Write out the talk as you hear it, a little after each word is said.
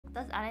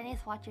Does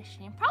Alanis watch your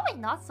stream? Probably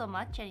not so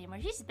much anymore.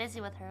 She's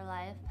busy with her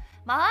life.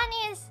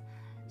 Malani is...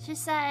 She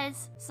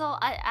says... So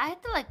I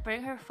had to like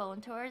bring her phone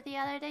to her the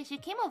other day. She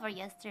came over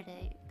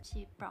yesterday.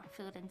 She brought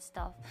food and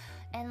stuff.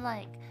 And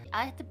like,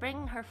 I had to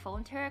bring her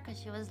phone to her because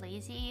she was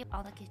lazy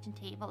on the kitchen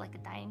table, like a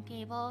dining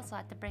table. So I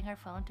had to bring her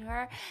phone to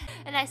her.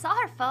 And I saw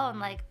her phone,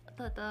 like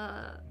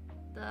the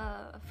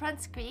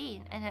front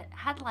screen. And it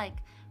had like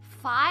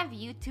 5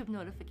 YouTube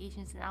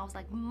notifications. And I was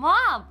like,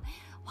 Mom!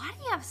 Why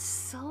do you have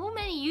so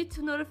many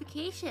YouTube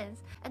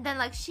notifications? And then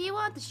like she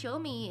wanted to show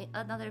me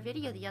another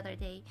video the other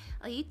day,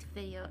 a YouTube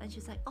video, and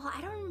she's like, oh,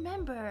 I don't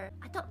remember.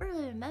 I don't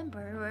really remember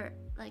or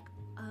like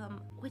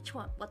which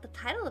one, what the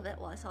title of it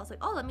was. So I was like,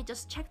 oh, let me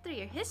just check through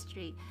your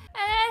history. And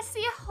I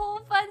see a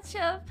whole bunch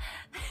of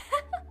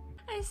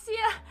I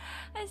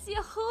see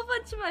a whole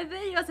bunch of my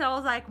videos, and I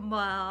was like,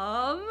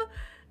 Mom,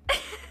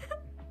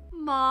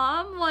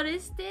 Mom, what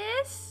is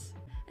this?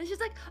 And she's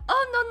like,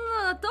 oh,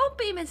 no, don't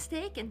be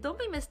mistaken. Don't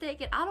be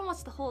mistaken. I don't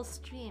watch the whole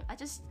stream. I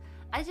just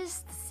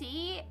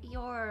see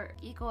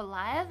you go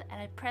live and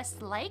I press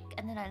like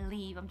and then I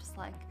leave. I'm just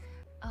like,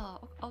 oh,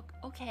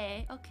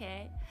 okay.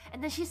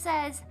 And then she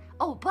says,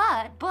 oh,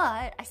 but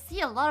I see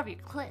a lot of your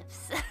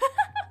clips.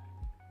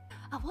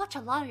 I watch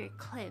a lot of your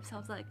clips. I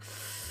was like,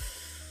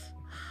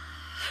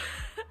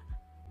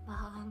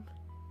 Mom.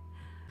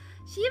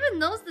 She even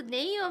knows the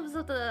names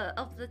of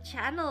the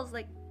channels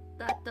like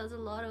that does a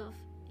lot of,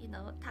 you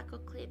know, taco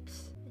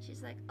clips. And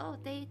she's like, oh,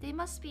 they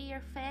must be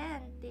your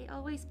fan. They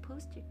always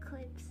post your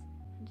clips.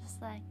 I'm just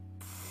like,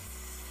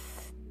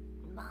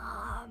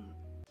 Mom.